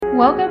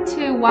Welcome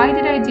to Why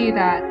Did I Do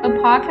That, a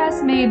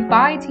podcast made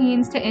by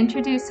teens to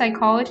introduce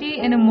psychology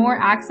in a more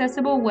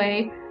accessible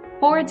way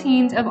for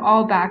teens of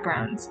all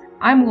backgrounds.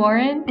 I'm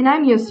Lauren. And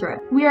I'm Yusra.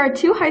 We are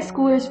two high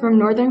schoolers from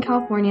Northern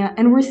California,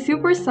 and we're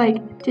super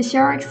psyched to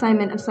share our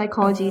excitement of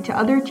psychology to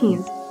other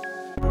teens.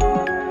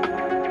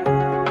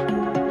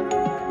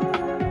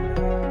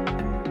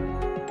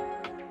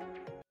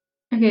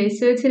 Okay,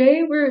 so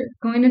today we're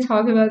going to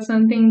talk about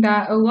something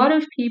that a lot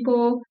of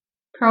people,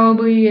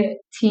 probably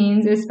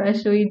teens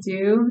especially,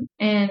 do,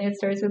 and it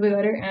starts with the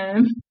letter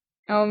M.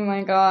 Oh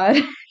my god.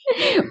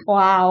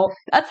 Wow.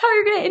 That's how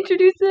you're going to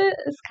introduce it?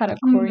 It's kind of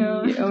corny.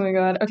 No. Oh my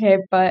god. Okay,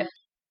 but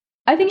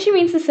I think she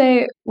means to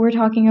say we're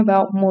talking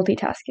about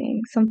multitasking,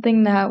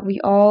 something that we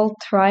all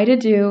try to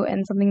do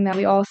and something that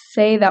we all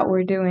say that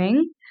we're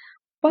doing.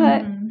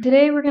 But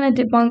today we're going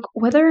to debunk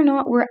whether or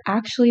not we're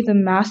actually the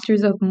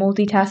masters of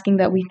multitasking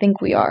that we think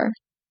we are.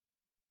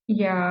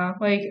 Yeah,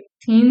 like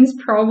teens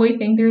probably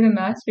think they're the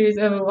masters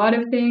of a lot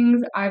of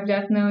things. I've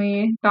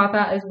definitely thought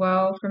that as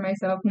well for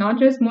myself, not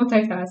just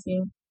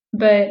multitasking,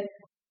 but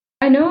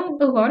I know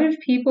a lot of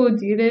people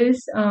do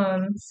this.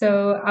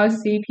 So I'll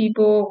see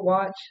people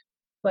watch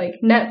like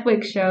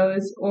Netflix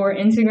shows or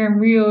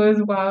Instagram Reels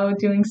while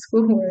doing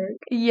schoolwork.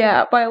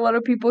 Yeah, by a lot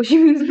of people, she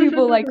means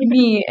people like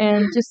me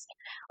and just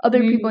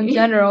other people in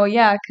general.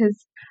 Yeah,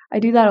 because I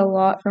do that a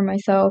lot for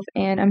myself,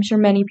 and I'm sure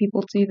many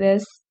people do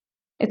this.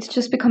 It's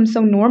just become so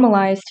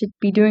normalized to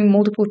be doing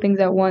multiple things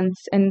at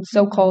once and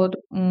so-called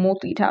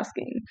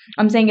multitasking.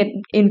 I'm saying it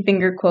in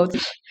finger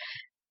quotes.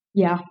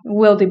 Yeah,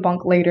 we'll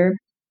debunk later.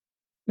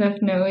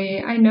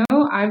 Definitely. I know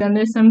I've done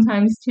this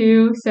sometimes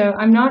too, so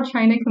I'm not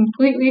trying to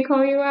completely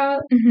call you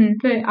out,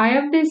 but I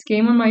have this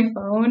game on my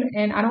phone,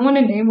 and I don't want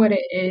to name what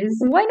it is.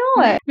 Why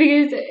not?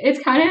 Because it's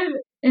kind of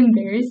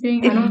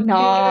embarrassing. I don't think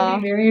it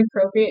would be very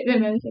appropriate to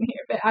mention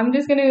here, but I'm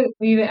just gonna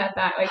leave it at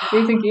that. Like,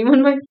 there's a game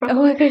on my phone.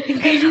 Oh, I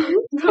think I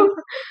know.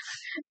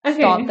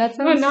 Okay. Stop, that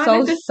sounds not so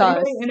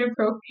necessarily sus.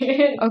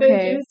 Inappropriate.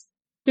 Okay.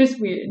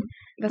 Just weird.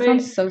 That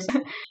sounds so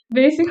sus.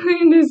 Basically,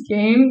 in this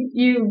game,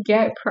 you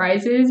get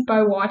prizes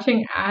by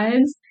watching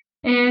ads,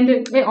 and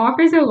it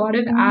offers a lot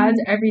of ads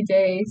every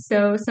day.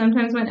 So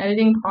sometimes when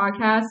editing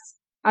podcasts,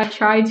 I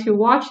try to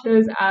watch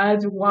those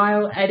ads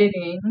while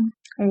editing.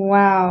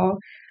 Wow.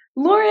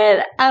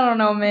 Lauren, I don't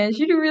know, man.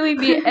 Should you really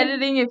be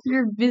editing if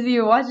you're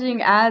busy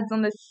watching ads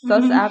on this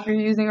sus app you're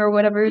using or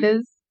whatever it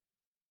is?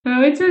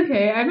 No, it's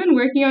okay. I've been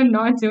working on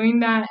not doing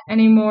that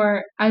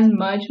anymore as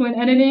much when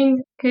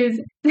editing, because,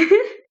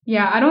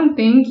 yeah, I don't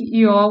think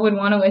you all would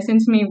want to listen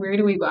to me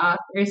weirdly laugh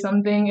or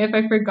something if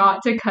I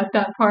forgot to cut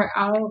that part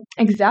out.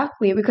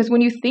 Exactly, because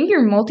when you think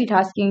you're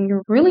multitasking,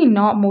 you're really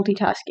not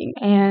multitasking,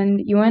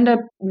 and you end up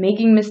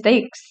making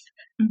mistakes.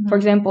 For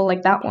example,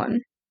 like that one.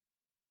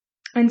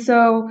 And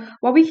so,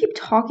 while we keep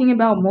talking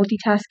about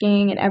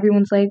multitasking and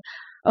everyone's like,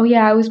 oh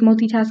yeah, I was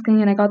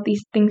multitasking and I got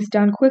these things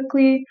done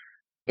quickly,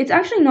 it's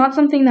actually not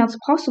something that's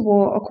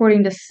possible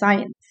according to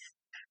science.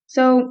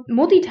 So,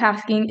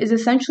 multitasking is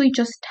essentially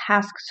just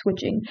task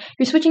switching.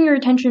 You're switching your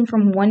attention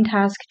from one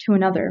task to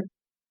another.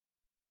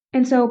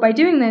 And so, by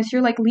doing this,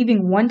 you're like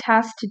leaving one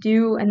task to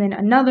do and then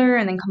another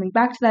and then coming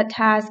back to that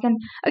task. And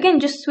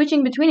again, just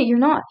switching between it. You're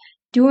not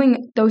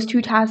doing those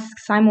two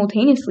tasks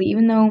simultaneously,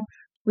 even though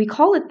we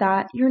call it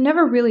that. You're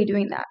never really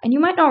doing that. And you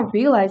might not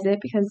realize it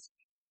because,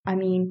 I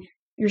mean,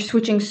 you're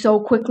switching so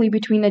quickly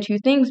between the two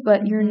things,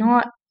 but you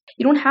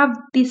don't have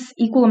this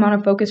equal amount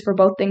of focus for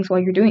both things while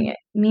you're doing it,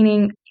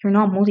 meaning you're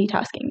not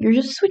multitasking. You're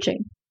just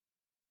switching.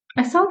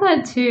 I saw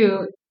that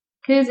too,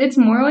 because it's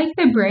more like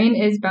the brain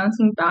is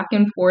bouncing back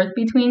and forth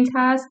between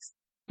tasks,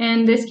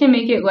 and this can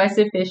make it less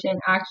efficient,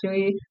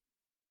 actually,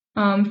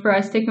 for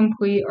us to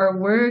complete our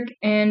work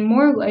and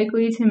more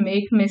likely to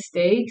make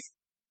mistakes.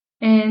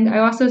 And I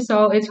also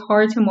saw it's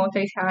hard to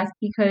multitask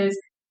because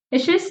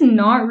it's just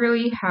not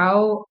really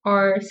how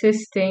our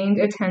sustained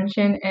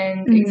attention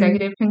and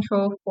executive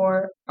control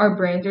for our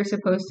brains are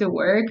supposed to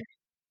work.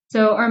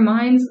 So our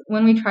minds,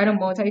 when they try to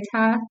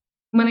multitask,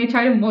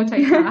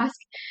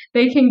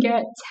 they can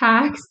get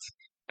taxed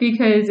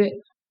because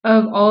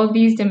of all of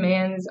these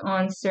demands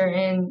on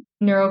certain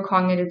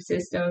neurocognitive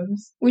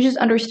systems. Which is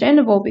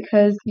understandable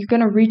because you're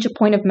going to reach a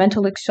point of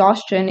mental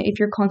exhaustion if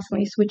you're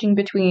constantly switching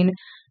between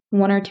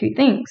one or two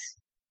things,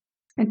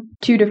 and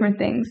two different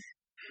things.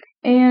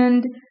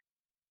 And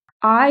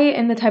I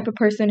am the type of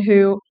person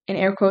who, in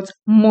air quotes,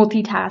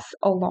 multitasks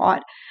a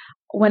lot.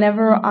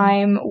 Whenever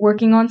I'm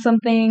working on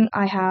something,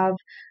 I have,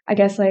 I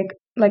guess, like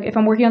if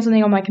I'm working on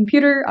something on my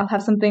computer, I'll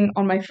have something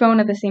on my phone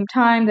at the same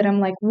time that I'm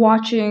like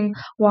watching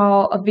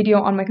while a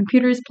video on my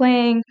computer is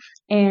playing.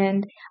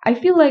 And I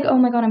feel like, oh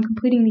my god, I'm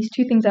completing these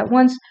two things at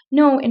once.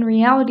 No, in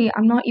reality,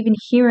 I'm not even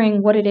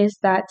hearing what it is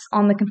that's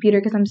on the computer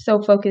because I'm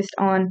so focused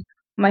on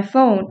my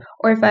phone.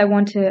 Or if I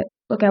want to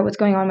look at what's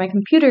going on my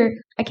computer,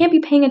 I can't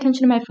be paying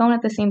attention to my phone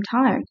at the same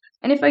time.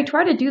 And if I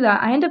try to do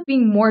that, I end up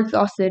being more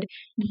exhausted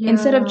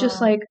instead of just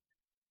like,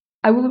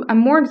 I'm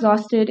more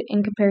exhausted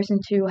in comparison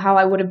to how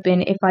I would have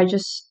been if I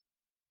just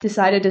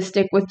decided to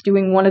stick with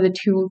doing one of the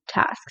two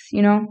tasks,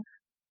 you know?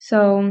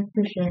 So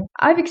For sure.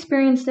 I've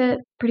experienced it.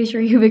 Pretty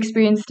sure you've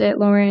experienced it,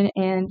 Lauren.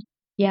 And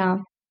yeah,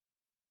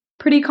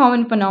 pretty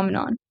common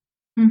phenomenon.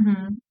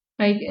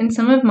 Like in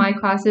some of my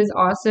classes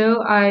also,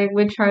 I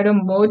would try to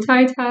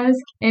multitask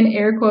in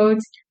air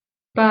quotes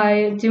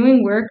by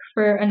doing work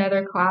for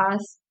another class.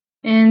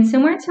 And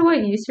similar to what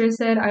Yusra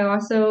said, I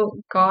also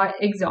got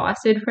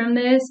exhausted from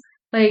this.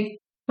 Like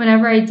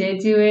whenever I did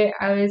do it,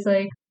 I was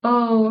like,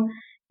 oh,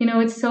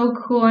 it's so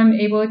cool. I'm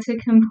able to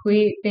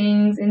complete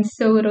things in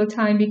so little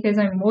time because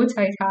I'm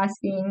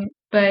multitasking.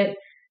 But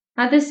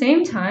at the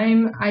same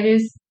time, I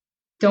just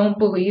don't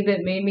believe it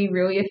made me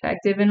really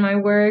effective in my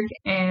work,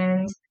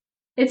 and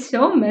it's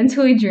so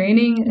mentally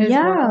draining as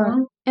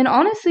well. And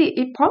honestly,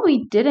 it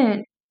probably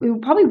didn't.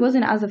 It probably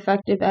wasn't as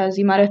effective as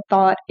you might have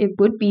thought it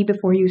would be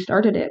before you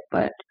started it.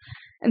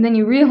 And then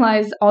you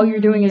realize all you're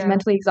doing is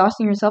mentally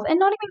exhausting yourself and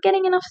not even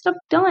getting enough stuff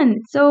done.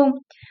 So,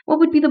 what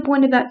would be the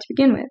point of that to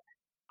begin with?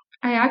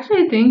 I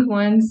actually think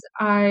once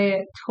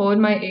I told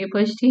my A+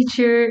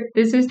 teacher,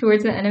 this was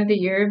towards the end of the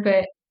year,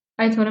 but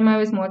I told him I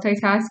was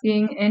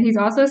multitasking, and he's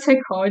also a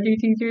psychology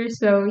teacher,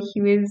 so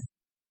he was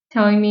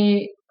telling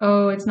me,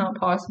 oh, it's not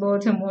possible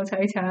to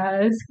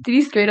multitask. Did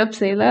he straight up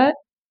say that?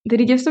 Did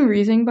he give some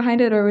reasoning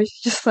behind it, or was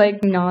he just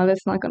like, no,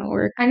 that's not gonna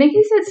work? I think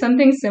he said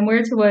something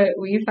similar to what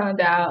we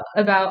found out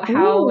about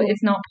how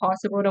it's not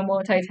possible to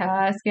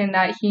multitask, and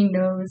that he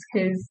knows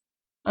because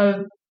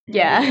of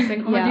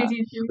psychology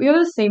teacher. We have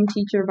the same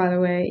teacher, by the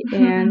way,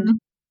 and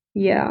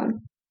yeah.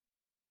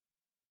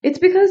 It's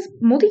because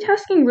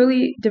multitasking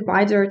really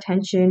divides our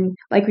attention,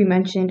 like we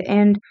mentioned,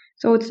 and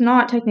so it's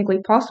not technically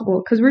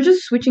possible because we're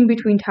just switching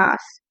between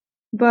tasks.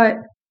 But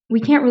we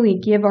can't really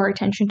give our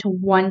attention to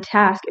one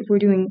task if we're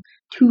doing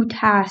two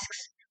tasks.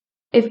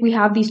 If we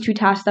have these two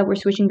tasks that we're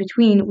switching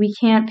between, we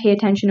can't pay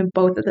attention to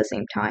both at the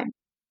same time.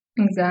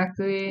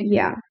 Exactly.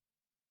 Yeah.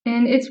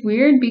 And it's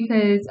weird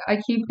because I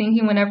keep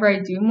thinking whenever I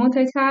do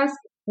multitask,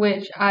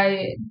 which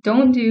I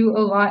don't do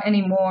a lot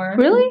anymore.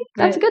 Really?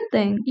 That's a good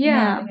thing.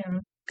 Yeah.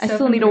 I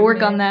still need to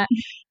work on that.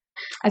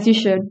 As you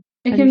should.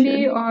 It can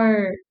be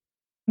our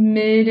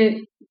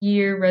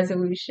mid-year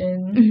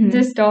resolution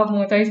to stop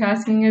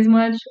multitasking as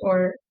much,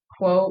 or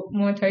quote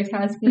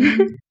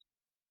multitasking.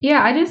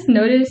 Yeah, I just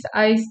noticed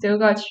I still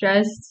got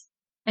stressed,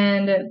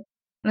 and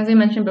as I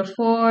mentioned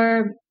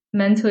before,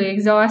 mentally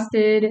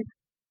exhausted.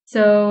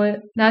 So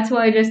that's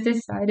why I just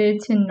decided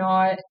to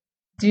not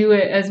do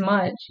it as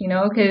much,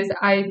 because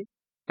I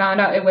found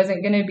out it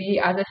wasn't going to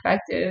be as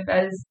effective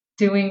as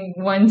doing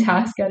one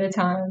task at a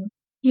time.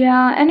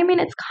 Yeah, and I mean,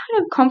 it's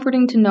kind of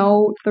comforting to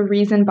know the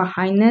reason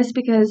behind this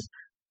because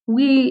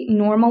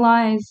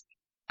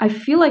I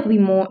feel like we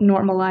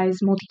normalize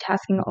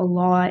multitasking a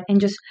lot and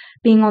just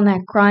being on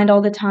that grind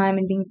all the time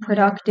and being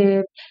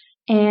productive.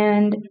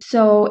 And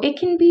so it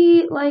can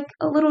be like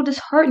a little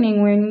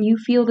disheartening when you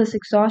feel this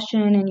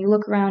exhaustion and you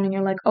look around and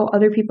you're like, oh,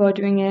 other people are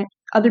doing it.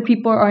 Other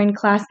people are in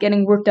class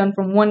getting work done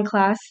from one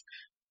class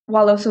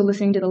while also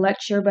listening to the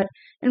lecture. But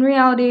in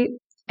reality,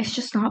 it's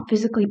just not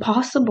physically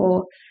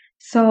possible.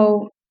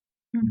 So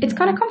it's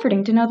kind of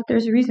comforting to know that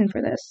there's a reason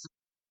for this.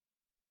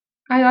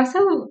 I also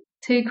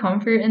take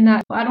comfort in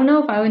that. I don't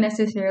know if I would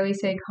necessarily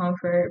say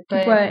comfort,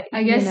 but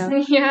I guess,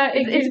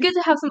 it's good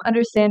to have some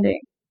understanding.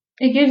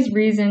 It gives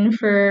reason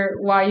for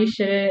why you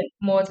shouldn't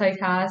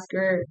multitask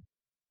or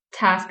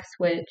task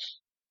switch.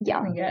 Yeah,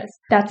 I guess.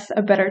 That's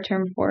a better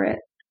term for it.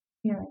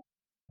 Yeah.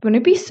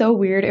 Wouldn't it be so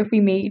weird if we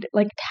made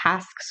like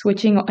task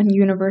switching a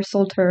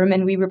universal term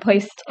and we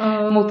replaced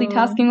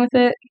multitasking with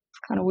it? It's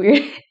kind of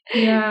weird.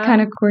 Yeah.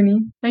 Kind of corny.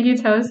 Like you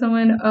tell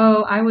someone,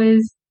 oh, I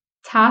was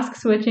task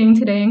switching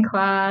today in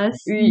class.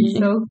 It's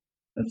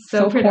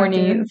so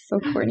corny. It's so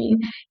corny.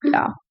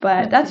 Yeah,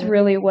 but that's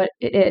really what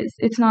it is.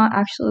 It's not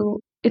actual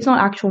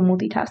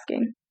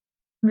multitasking.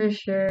 For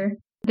sure.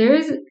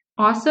 There's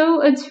also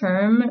a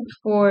term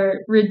for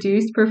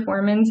reduced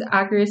performance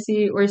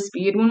accuracy or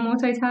speed when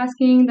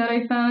multitasking that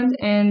I found,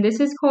 and this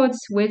is called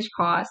switch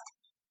cost.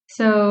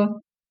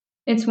 So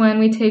it's when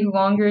we take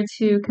longer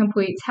to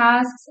complete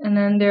tasks, and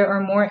then there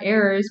are more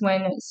errors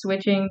when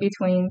switching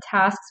between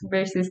tasks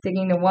versus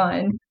sticking to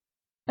one.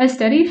 A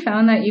study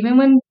found that even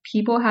when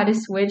people had to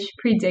switch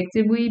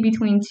predictably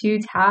between two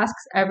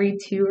tasks every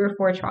 2 or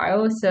 4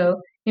 trials, so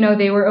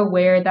they were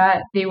aware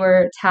that they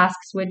were task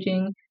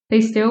switching, they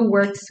still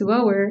worked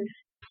slower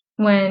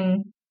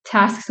when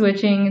task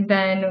switching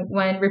than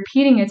when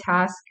repeating a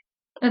task.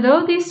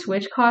 Although these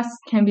switch costs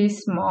can be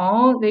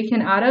small, they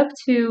can add up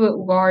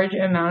to large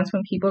amounts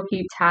when people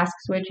keep task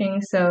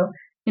switching. So,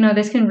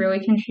 this can really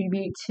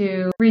contribute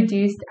to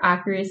reduced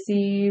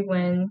accuracy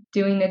when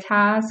doing the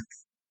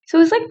tasks.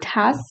 So it's like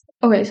tasks.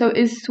 Okay, so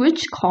is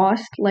switch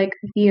cost like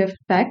the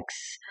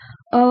effects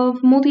of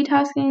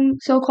multitasking,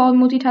 so-called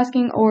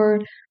multitasking, or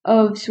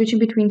of switching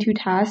between two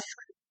tasks?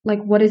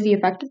 Like, what is the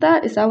effect of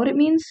that? Is that what it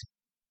means?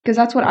 Because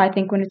that's what I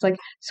think when it's like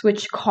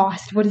switch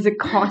cost. What is it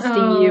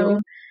costing you?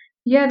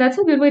 Yeah, that's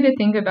a good way to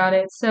think about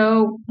it.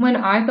 So when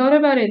I thought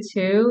about it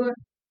too,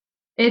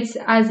 it's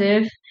as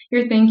if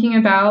you're thinking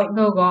about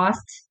the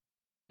lost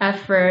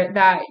effort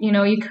that, you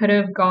know, you could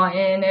have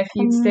gotten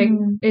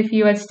if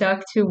you had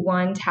stuck to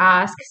one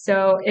task.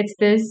 So it's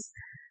this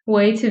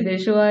way to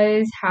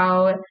visualize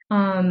how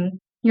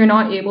you're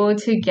not able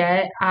to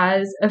get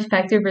as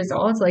effective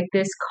results, like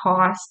this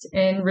cost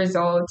in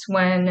results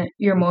when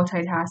you're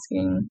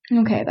multitasking.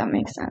 Okay, that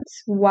makes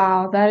sense.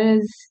 Wow, that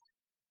is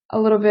a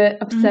little bit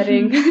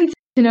upsetting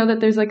to know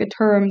that there's like a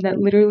term that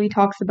literally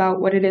talks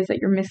about what it is that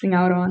you're missing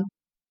out on.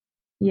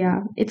 Yeah,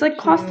 it's like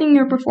costing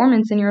your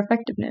performance and your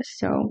effectiveness.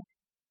 So,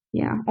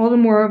 yeah, all the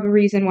more of a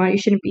reason why you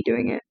shouldn't be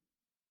doing it.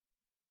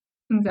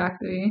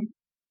 Exactly.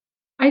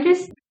 I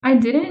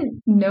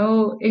didn't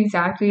know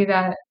exactly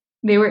that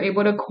they were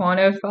able to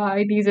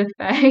quantify these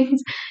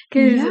effects.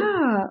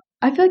 Yeah,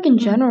 I feel like in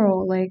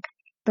general, like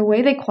the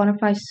way they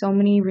quantify so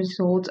many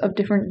results of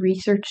different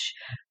research,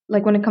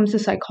 like when it comes to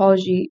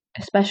psychology,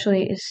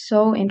 especially, is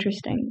so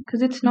interesting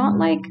because it's not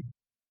like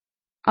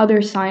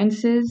other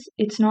sciences.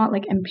 It's not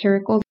like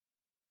empirical.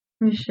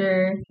 For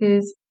sure,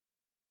 because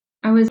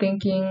I was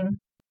thinking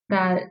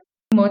that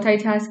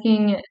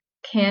multitasking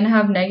can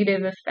have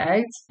negative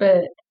effects,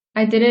 but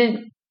I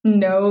didn't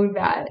know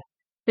that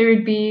there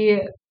would be,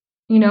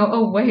 you know,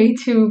 a way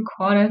to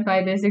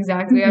quantify this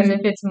exactly as if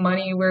it's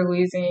money we're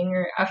losing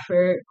or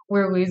effort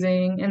we're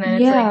losing. And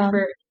then it's like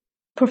for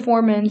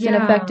performance and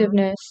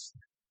effectiveness.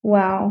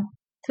 Wow.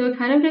 So it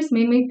kind of just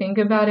made me think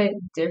about it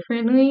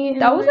differently.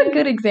 That was a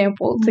good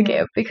example to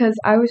give because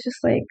I was just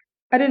like,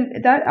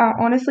 that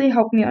honestly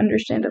helped me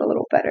understand it a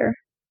little better.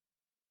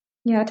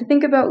 Yeah, to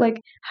think about like,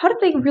 how did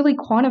they really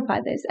quantify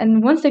this?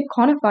 And once they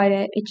quantified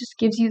it, it just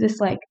gives you this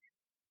like,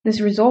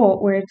 this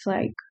result where it's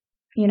like,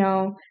 you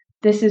know,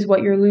 this is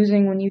what you're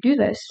losing when you do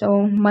this.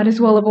 So might as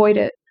well avoid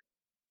it.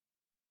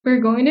 We're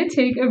going to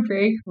take a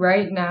break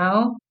right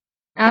now.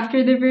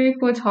 After the break,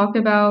 we'll talk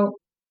about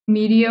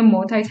media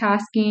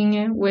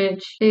multitasking,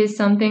 which is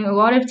something a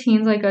lot of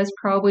teens like us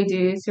probably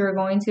do. So we're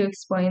going to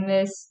explain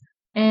this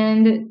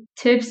and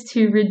tips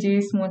to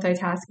reduce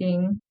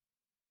multitasking.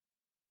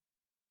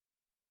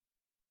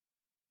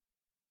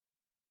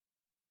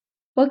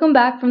 Welcome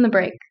back from the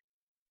break.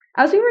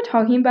 As we were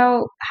talking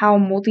about how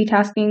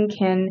multitasking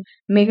can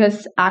make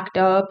us act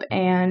up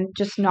and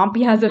just not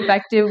be as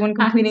effective when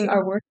completing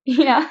our work.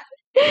 Yeah.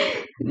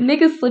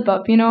 Make us slip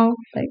up, you know?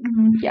 Like,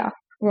 yeah,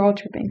 we're all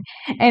tripping.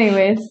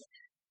 Anyways,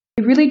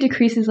 it really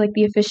decreases like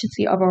the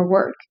efficiency of our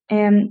work.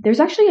 And there's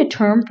actually a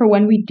term for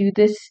when we do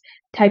this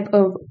type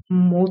of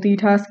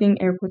multitasking,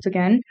 air quotes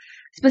again,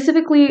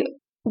 specifically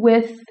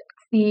with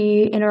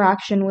the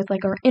interaction with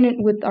like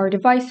with our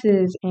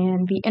devices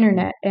and the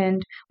internet.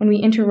 And when we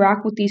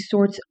interact with these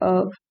sorts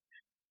of,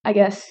 I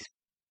guess,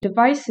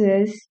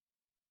 devices,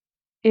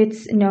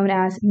 it's known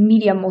as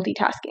media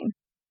multitasking.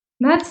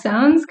 That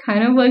sounds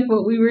kind of like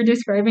what we were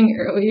describing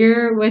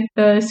earlier with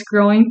the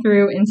scrolling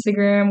through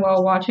Instagram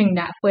while watching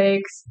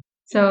Netflix.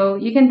 So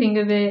you can think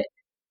of it,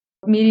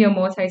 media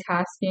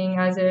multitasking,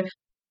 as if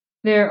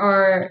there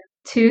are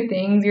two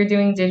things you're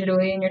doing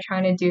digitally and you're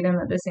trying to do them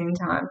at the same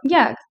time.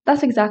 Yeah,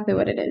 that's exactly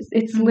what it is.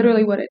 It's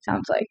literally what it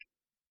sounds like.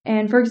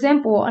 And for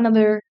example,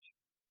 another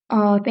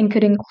thing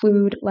could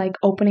include like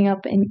opening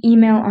up an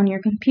email on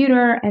your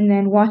computer and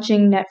then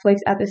watching Netflix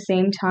at the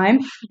same time.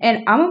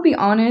 And I'm gonna be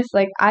honest,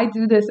 like I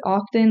do this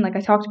often, like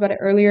I talked about it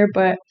earlier,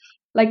 but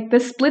like the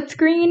split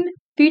screen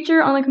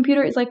feature on the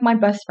computer is like my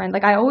best friend.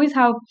 Like I always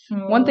have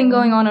one thing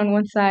going on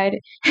one side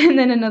and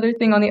then another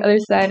thing on the other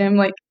side. And I'm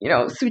like, you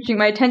know, switching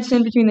my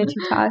attention between the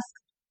two tasks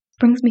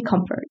brings me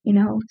comfort, you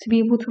know, to be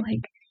able to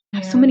like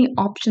have so many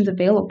options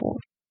available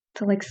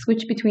to like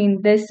switch between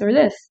this or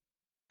this.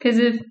 Because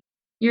if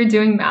you're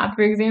doing math,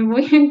 for example,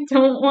 you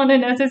don't want to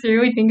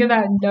necessarily think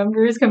about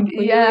numbers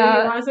completely.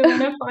 Yeah. You also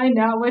want to find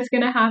out what's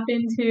going to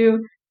happen to,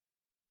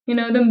 you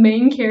know, the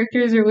main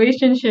character's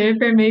relationship,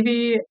 or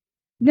maybe...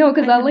 No,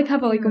 because I like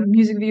have a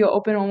music video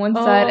open on one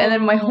side and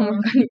then my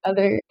homework on the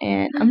other,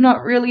 and I'm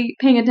not really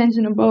paying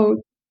attention to both.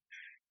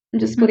 I'm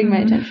just splitting my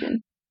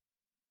attention.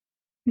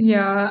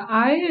 Yeah,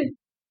 I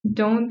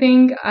don't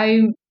think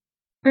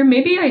or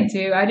maybe I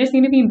do. I just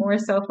need to be more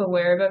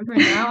self-aware. But for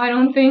now, I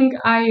don't think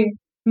I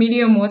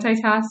media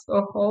multitask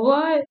a whole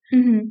lot.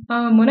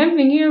 What I'm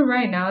thinking of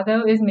right now,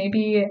 though, is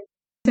maybe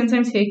since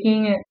I'm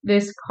taking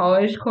this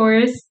college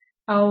course,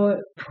 I'll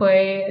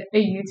play a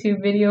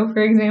YouTube video,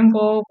 for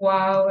example,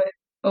 while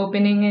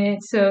opening it.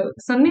 So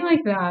something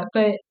like that.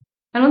 But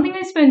I don't think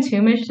I spend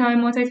too much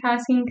time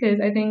multitasking because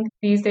I think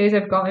these days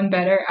I've gotten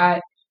better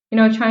at, you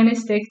know, trying to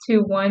stick to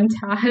one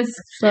task.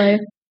 So,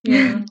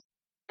 yeah.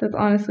 That's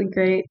honestly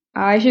great.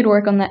 I should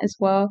work on that as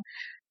well.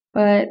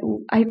 But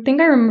I think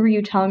I remember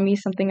you telling me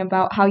something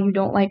about how you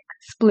don't like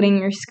splitting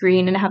your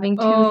screen and having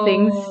two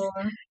things,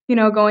 you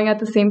know, going at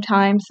the same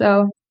time.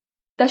 So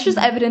that's just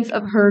evidence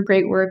of her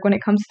great work when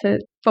it comes to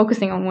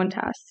focusing on one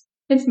task.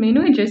 It's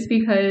mainly just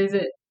because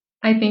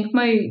I think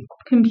my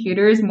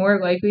computer is more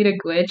likely to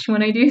glitch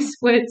when I do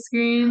split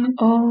screen.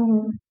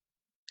 Oh,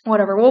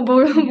 whatever. We'll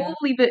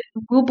believe it.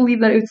 We'll believe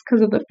that it's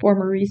because of the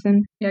former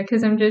reason. Yeah,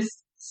 because I'm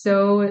just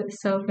so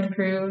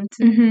self-improved.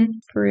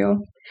 For real.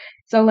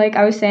 So like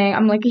I was saying,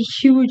 I'm like a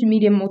huge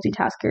media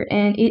multitasker,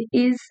 and it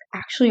is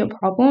actually a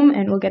problem,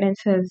 and we'll get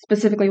into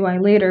specifically why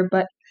later,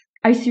 but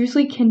I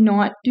seriously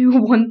cannot do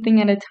one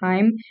thing at a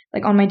time,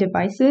 like on my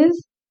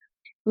devices.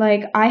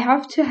 Like I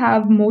have to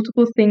have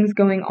multiple things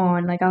going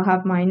on. Like I'll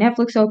have my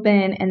Netflix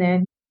open, and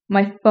then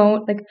my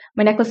phone, like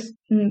my necklace,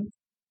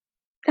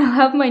 I'll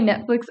have my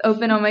Netflix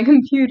open on my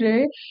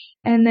computer,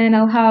 and then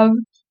I'll have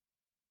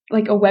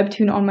like a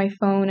webtoon on my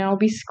phone, and I'll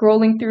be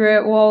scrolling through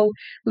it while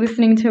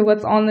listening to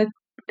what's on the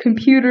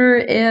computer,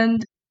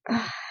 and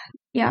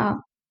yeah,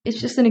 it's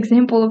just an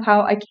example of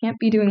how I can't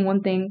be doing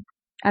one thing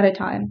at a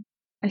time.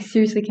 I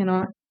seriously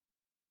cannot.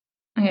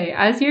 Okay,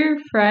 as your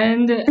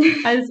friend,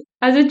 as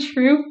a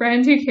true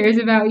friend who cares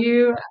about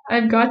you,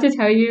 I've got to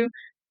tell you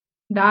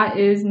that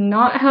is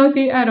not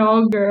healthy at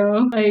all,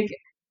 girl. Like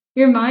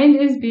your mind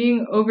is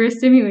being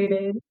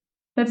overstimulated.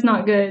 That's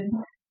not good.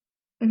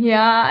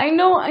 Yeah, I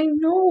know,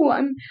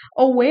 I'm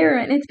aware,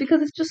 and it's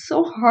because it's just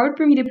so hard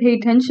for me to pay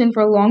attention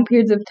for long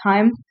periods of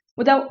time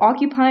without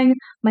occupying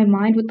my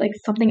mind with like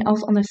something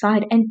else on the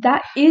side. And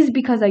that is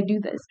because I do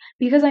this.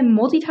 Because I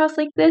multitask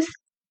like this,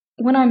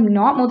 when I'm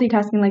not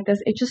multitasking like this,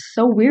 it's just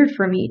so weird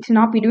for me to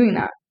not be doing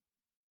that.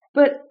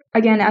 But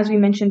again, as we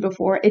mentioned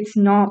before, it's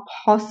not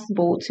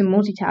possible to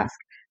multitask.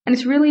 And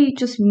it's really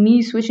just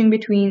me switching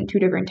between two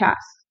different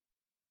tasks.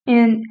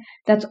 And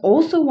that's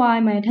also why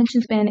my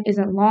attention span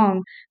isn't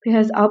long,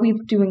 because I'll be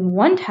doing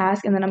one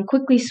task and then I'm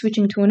quickly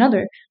switching to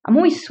another. I'm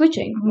always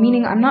switching,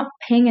 meaning I'm not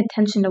paying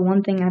attention to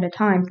one thing at a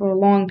time for a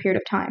long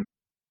period of time.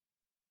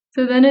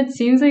 So then it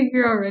seems like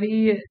you're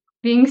already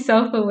being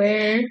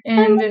self-aware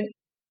and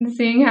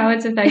seeing how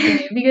it's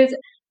affecting you. Because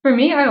for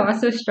me, I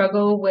also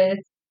struggle with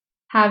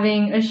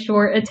having a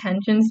short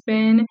attention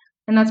span,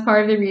 and that's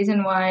part of the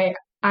reason why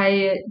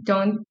I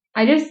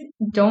just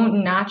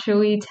don't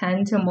naturally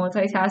tend to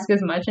multitask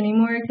as much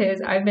anymore, because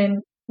I've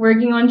been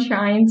working on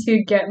trying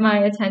to get my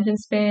attention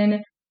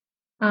span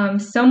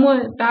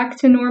somewhat back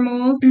to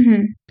normal.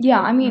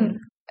 Yeah, I mean,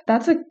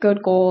 that's a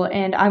good goal,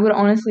 and I would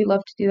honestly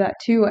love to do that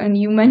too. And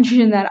you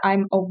mentioned that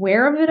I'm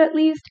aware of it at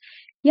least.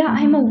 Yeah,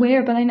 I'm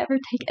aware, but I never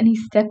take any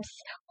steps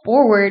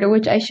forward,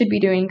 which I should be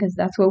doing because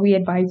that's what we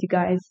advise you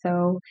guys.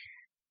 So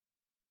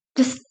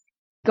just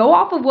go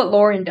off of what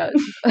Lauren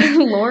does.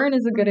 Lauren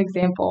is a good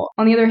example.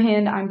 On the other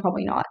hand, I'm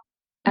probably not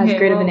as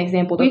great of an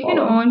example to follow. We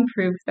can all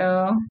improve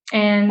though.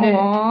 And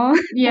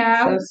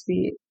yeah, so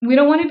sweet. We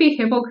don't want to be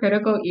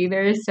hypocritical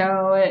either,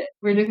 so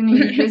we're just going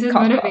to use this as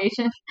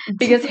motivation.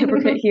 Biggest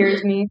hypocrite here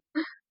is me.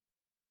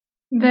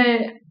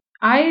 But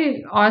I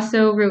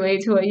also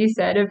relate to what you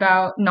said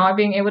about not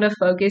being able to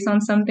focus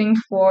on something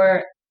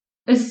for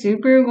a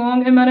super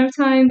long amount of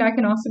time. That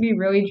can also be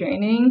really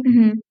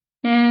draining.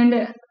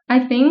 And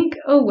I think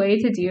a way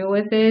to deal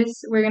with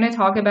this, we're going to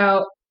talk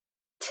about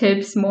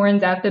tips more in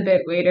depth a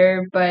bit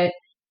later, but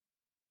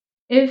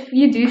if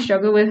you do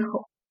struggle with,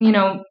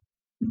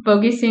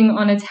 focusing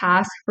on a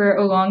task for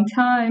a long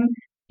time,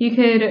 you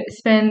could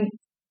spend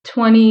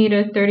 20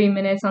 to 30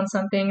 minutes on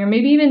something, or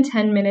maybe even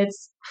 10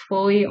 minutes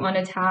fully on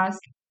a task.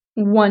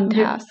 One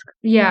task.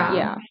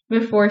 Yeah.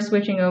 Before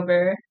switching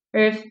over.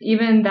 Or if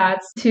even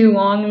that's too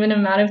long of an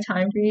amount of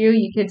time for you,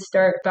 you could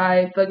start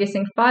by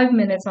focusing 5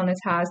 minutes on a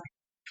task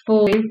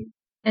fully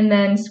and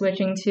then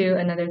switching to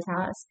another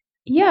task.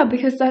 Yeah,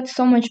 because that's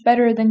so much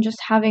better than just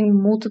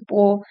having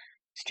multiple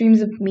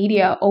streams of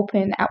media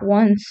open at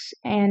once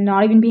and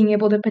not even being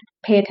able to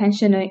pay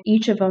attention to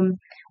each of them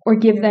or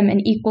give them an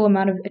equal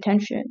amount of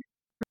attention.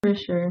 For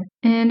sure.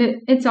 And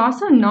it's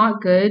also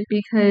not good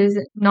because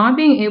not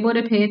being able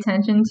to pay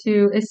attention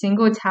to a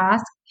single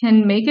task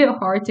can make it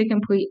hard to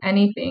complete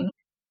anything,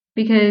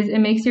 because it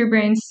makes your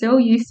brain so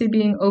used to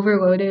being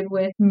overloaded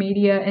with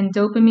media and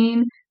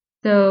dopamine.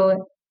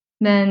 So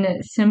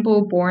then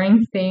simple,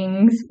 boring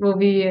things will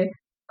be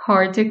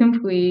hard to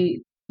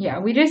complete. Yeah,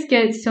 we just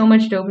get so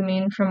much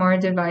dopamine from our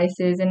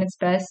devices, and it's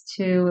best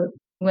to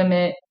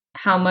limit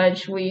how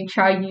much we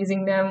try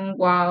using them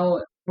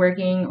while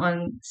working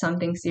on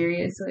something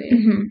seriously.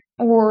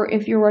 Or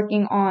if you're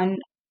working on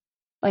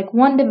like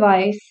one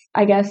device,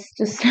 I guess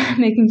just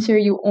making sure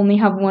you only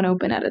have one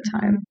open at a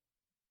time.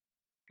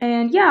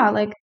 And yeah,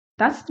 like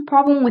that's the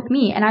problem with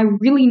me, and I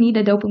really need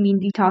a dopamine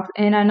detox,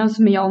 and I know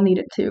some of y'all need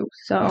it too.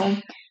 So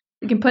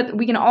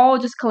we can all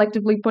just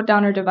collectively put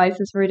down our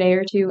devices for a day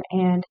or two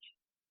and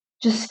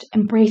just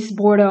embrace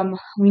boredom.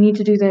 We need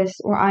to do this,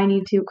 or I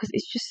need to, because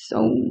it's just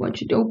so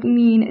much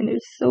dopamine, and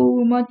there's so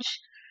much,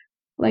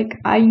 like,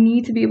 I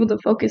need to be able to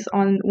focus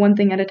on one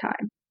thing at a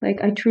time.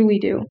 Like, I truly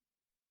do.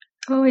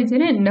 Oh, I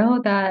didn't know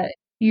that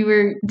you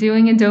were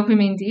doing a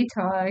dopamine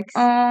detox.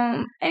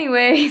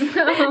 Anyways,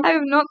 I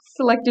have not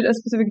selected a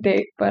specific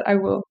date, but I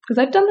will, because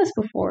I've done this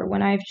before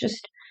when I've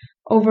just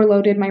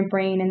overloaded my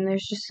brain and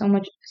there's just so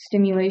much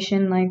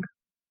stimulation. Like,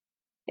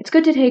 it's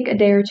good to take a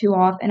day or two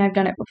off, and I've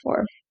done it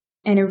before,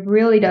 and it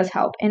really does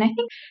help. And I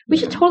think we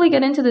should totally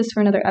get into this for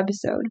another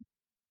episode.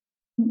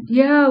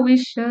 Yeah, we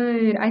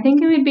should. I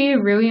think it would be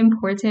a really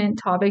important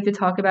topic to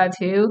talk about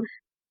too,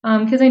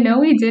 because I know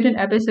we did an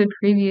episode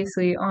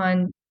previously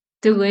on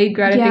delayed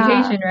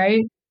gratification,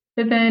 right?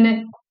 But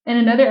then in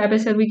another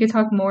episode, we could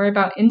talk more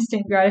about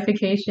instant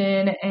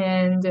gratification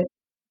and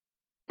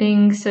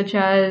things such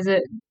as,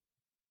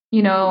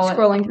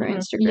 scrolling through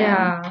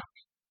Instagram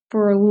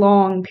for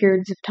long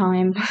periods of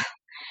time,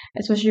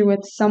 especially with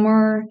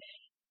summer.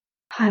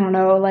 I don't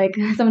know, like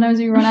sometimes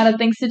we run out of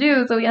things to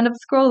do, so we end up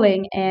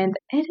scrolling, and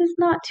it is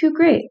not too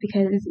great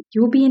because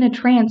you'll be in a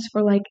trance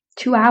for like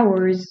 2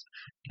 hours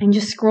and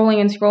just scrolling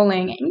and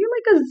scrolling, and you're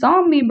like a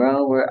zombie,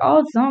 bro. We're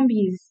all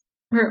zombies.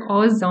 We're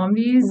all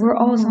zombies? We're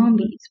all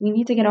zombies. We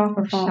need to get off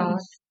our phones.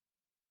 Shocked.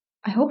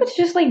 I hope it's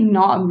just like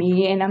not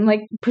me, and I'm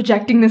like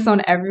projecting this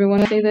on everyone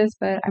to say this,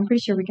 but I'm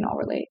pretty sure we can all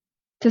relate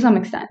to some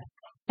extent.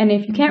 And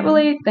if you can't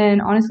relate,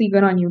 then honestly,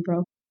 good on you,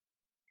 bro.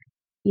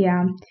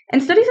 Yeah.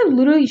 And studies have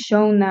literally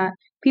shown that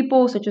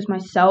people such as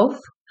myself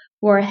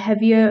who are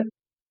heavier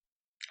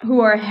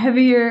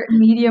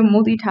media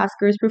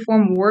multitaskers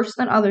perform worse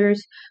than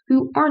others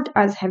who aren't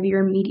as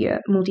heavier media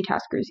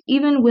multitaskers,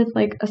 even with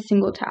like a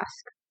single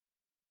task.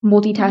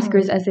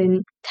 Multitaskers as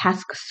in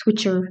task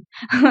switcher.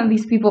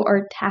 These people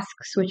are task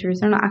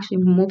switchers. They're not actually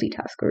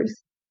multitaskers.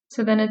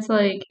 So then it's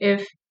like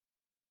if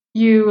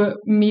you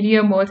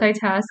media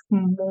multitask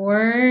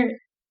more,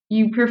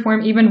 you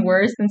perform even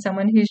worse than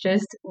someone who's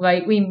just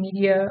lightly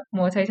media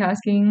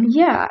multitasking.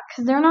 Yeah,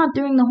 because they're not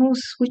doing the whole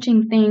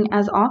switching thing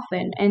as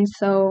often, and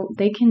so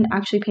they can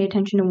actually pay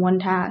attention to one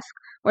task,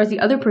 whereas the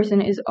other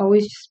person is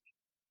always just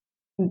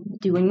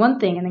doing one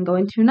thing and then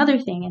going to another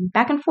thing and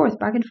back and forth,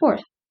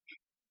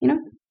 you know?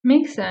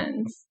 Makes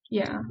sense.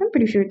 Yeah. I'm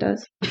pretty sure it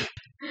does.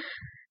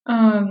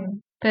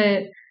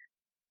 But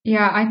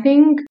yeah, I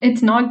think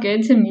it's not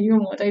good to media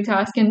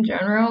multitask in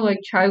general. Like,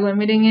 try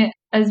limiting it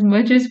as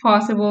much as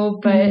possible.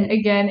 But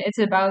again, it's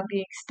about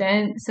the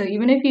extent. So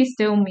even if you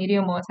still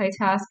media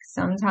multitask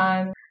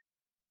sometimes,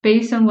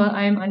 based on what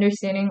I'm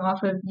understanding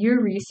off of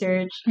your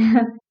research,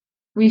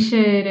 we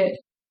should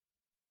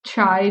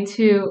try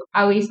to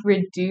at least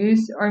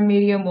reduce our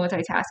media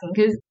multitasking,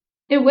 because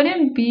it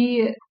wouldn't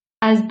be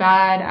as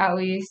bad, at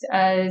least,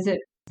 as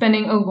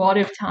spending a lot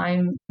of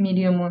time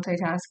media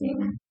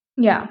multitasking.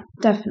 Yeah,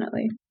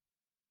 definitely.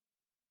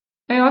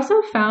 I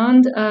also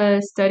found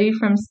a study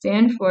from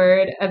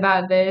Stanford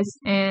about this,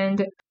 and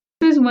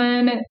this is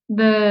when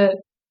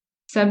the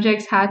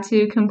subjects had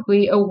to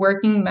complete a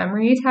working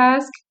memory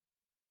task,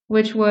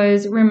 which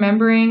was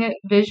remembering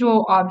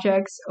visual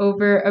objects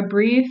over a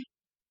brief,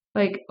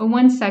 like a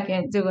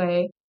 1-second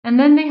delay. And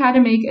then they had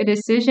to make a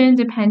decision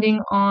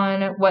depending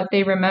on what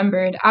they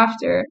remembered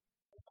after.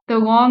 The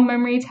long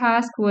memory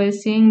task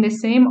was seeing the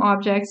same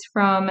objects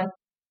from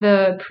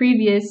the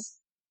previous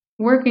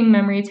working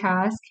memory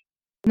task.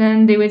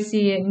 Then they would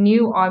see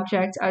new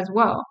objects as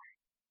well.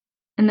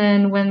 And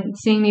then when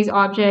seeing these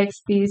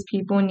objects, these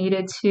people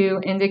needed to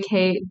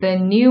indicate the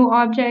new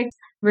object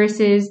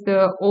versus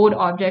the old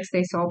objects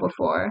they saw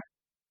before.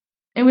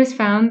 It was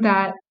found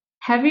that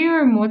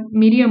heavier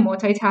media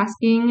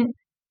multitasking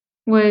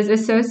was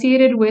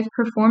associated with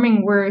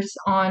performing worse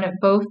on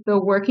both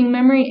the working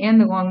memory and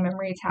the long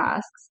memory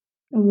tasks.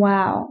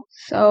 Wow.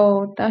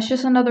 So that's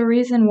just another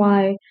reason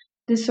why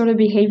this sort of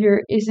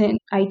behavior isn't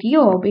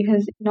ideal,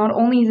 because not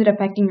only is it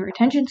affecting your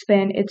attention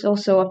span, it's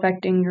also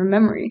affecting your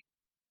memory.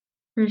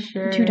 For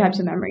sure. 2 types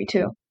of memory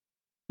too.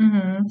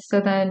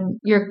 So then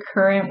your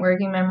current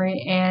working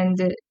memory and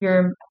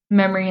your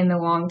memory in the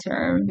long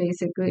term,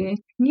 basically.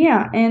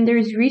 Yeah, and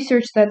there's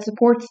research that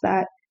supports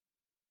that.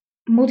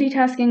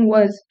 Multitasking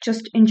was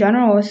just in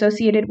general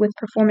associated with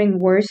performing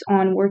worse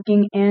on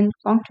working and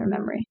long-term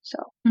memory. So,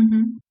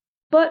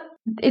 But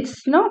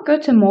it's not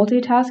good to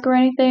multitask or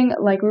anything,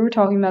 like we were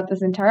talking about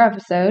this entire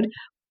episode,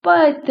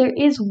 but there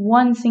is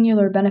one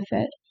singular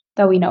benefit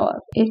that we know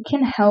of. It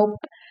can help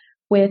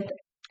with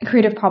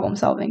creative problem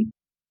solving,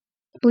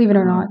 believe it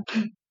or not.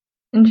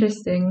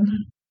 Interesting.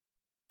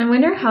 I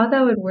wonder how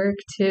that would work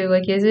too.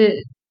 Like, is it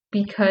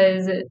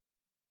because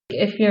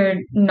if you're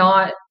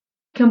not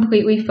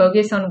completely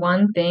focused on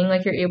one thing,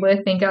 like you're able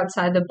to think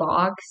outside the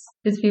box,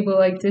 as people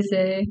like to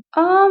say?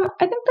 I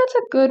think that's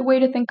a good way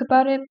to think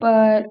about it,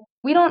 but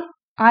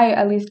I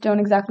at least don't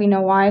exactly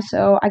know why,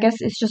 so I guess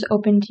it's just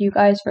open to you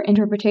guys for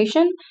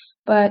interpretation,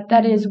 but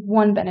that is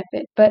one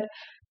benefit. But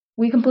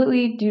we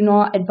completely do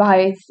not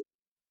advise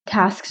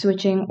task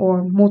switching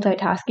or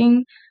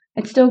multitasking.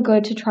 It's still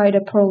good to try to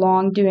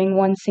prolong doing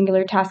one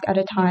singular task at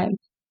a time,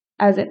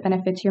 as it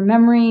benefits your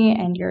memory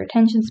and your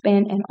attention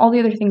span and all the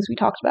other things we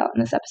talked about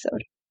in this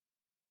episode.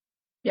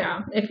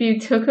 Yeah, if you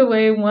took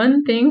away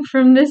one thing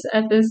from this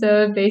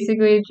episode,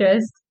 basically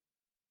just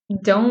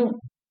don't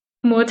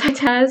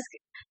multitask.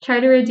 Try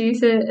to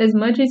reduce it as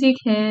much as you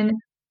can.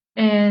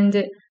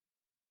 And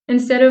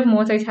instead of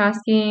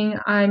multitasking,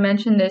 I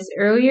mentioned this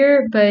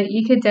earlier, but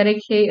you could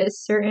dedicate a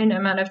certain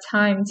amount of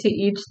time to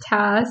each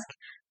task.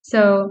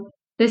 So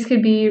this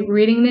could be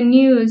reading the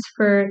news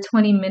for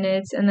 20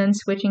 minutes and then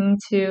switching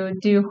to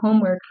do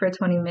homework for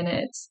 20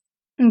 minutes.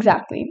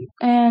 Exactly.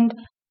 And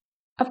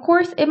of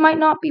course, it might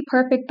not be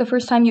perfect the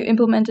first time you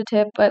implement a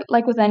tip, but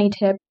like with any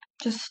tip,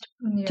 just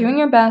doing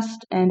your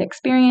best and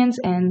experience,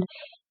 and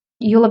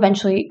you'll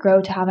eventually grow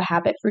to have a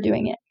habit for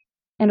doing it.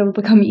 and it'll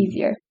become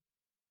easier.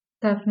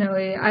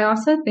 Definitely. I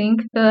also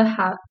think the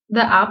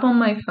app on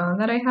my phone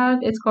that I have,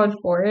 it's called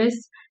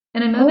Forest.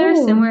 And I know there are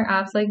similar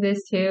apps like this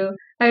too.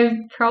 I've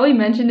probably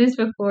mentioned this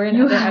before in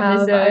other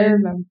episodes. I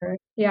remember.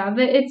 Yeah,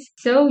 but it's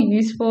so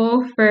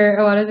useful for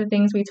a lot of the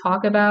things we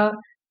talk about.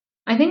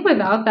 I think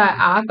without that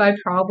app, I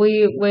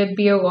probably would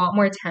be a lot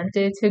more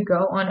tempted to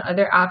go on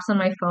other apps on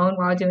my phone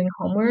while doing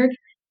homework.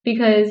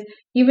 Because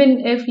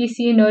even if you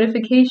see a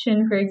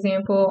notification, for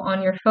example,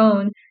 on your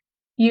phone,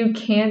 you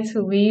can't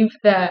leave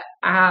the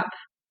app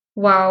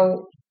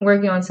while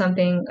working on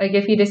something. Like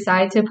if you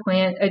decide to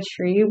plant a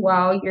tree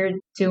while you're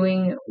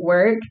doing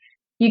work,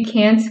 you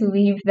can't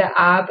leave the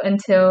app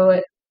until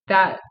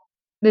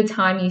the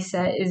time you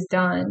set is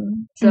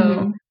done.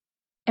 So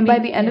and by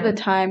the end of the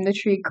time, the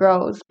tree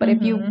grows. But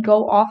if you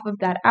go off of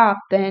that app,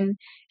 then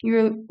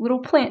your little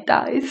plant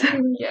dies.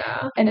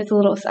 Yeah. And it's a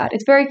little sad.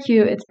 It's very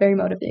cute. It's very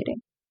motivating.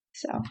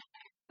 So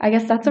I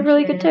guess that's a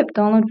really good tip.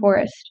 Download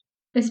Forest.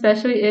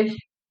 Especially if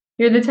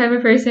you're the type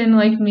of person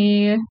like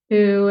me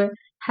who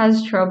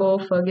has trouble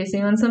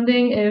focusing on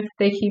something if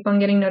they keep on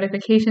getting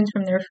notifications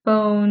from their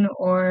phone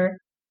or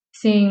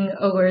seeing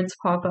alerts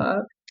pop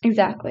up.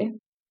 Exactly.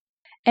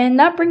 And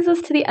that brings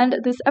us to the end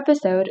of this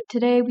episode.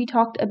 Today we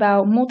talked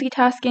about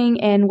multitasking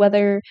and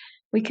whether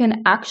we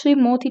can actually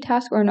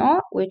multitask or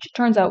not, which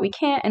turns out we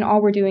can't, and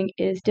all we're doing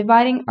is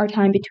dividing our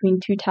time between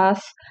two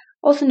tasks,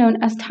 also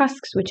known as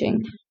task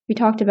switching. We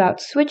talked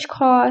about switch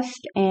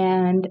cost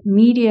and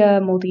media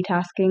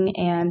multitasking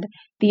and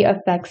the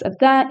effects of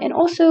that, and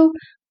also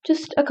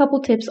just a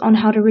couple tips on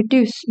how to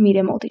reduce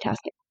media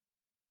multitasking.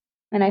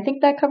 And I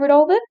think that covered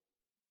all of it?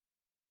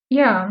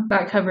 Yeah,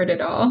 that covered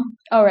it all.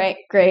 All right,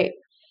 great.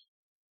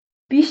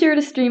 Be sure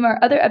to stream our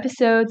other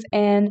episodes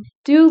and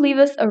do leave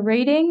us a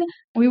rating.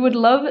 We would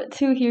love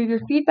to hear your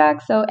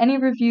feedback, so any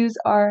reviews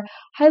are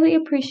highly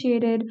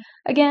appreciated.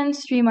 Again,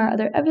 stream our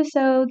other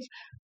episodes.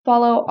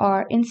 Follow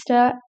our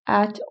Insta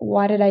at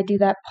Why Did I Do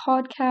That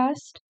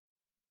podcast.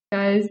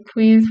 Guys,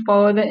 please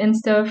follow the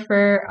Insta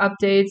for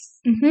updates.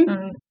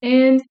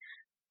 And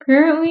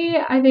currently,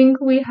 I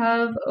think we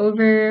have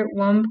over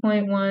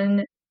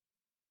 1.1k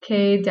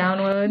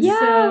downloads. Yeah,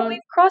 so we've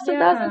crossed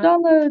 1,000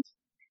 downloads.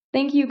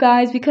 Thank you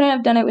guys. We couldn't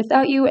have done it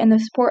without you and the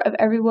support of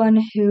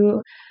everyone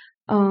who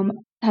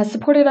has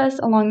supported us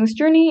along this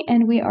journey,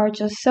 and we are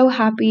just so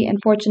happy and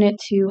fortunate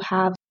to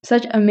have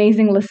such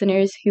amazing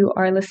listeners who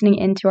are listening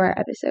into our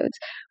episodes.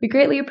 We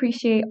greatly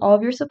appreciate all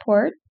of your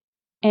support,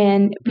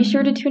 and be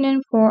sure to tune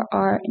in for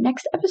our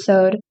next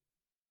episode,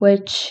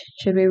 which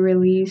should we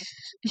release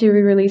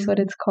what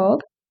it's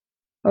called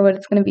or what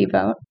it's going to be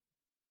about?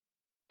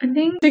 I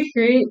think to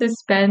create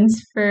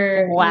suspense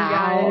for you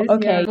guys.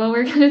 Okay. Yeah, well,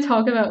 we're going to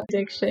talk about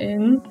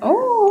addiction.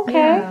 Oh, okay.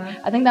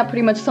 Yeah. I think that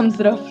pretty much sums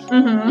it up.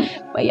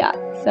 But yeah,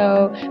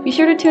 so be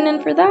sure to tune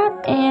in for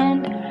that,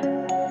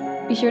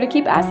 and be sure to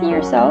keep asking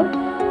yourself,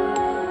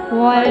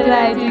 why did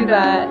I do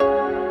that?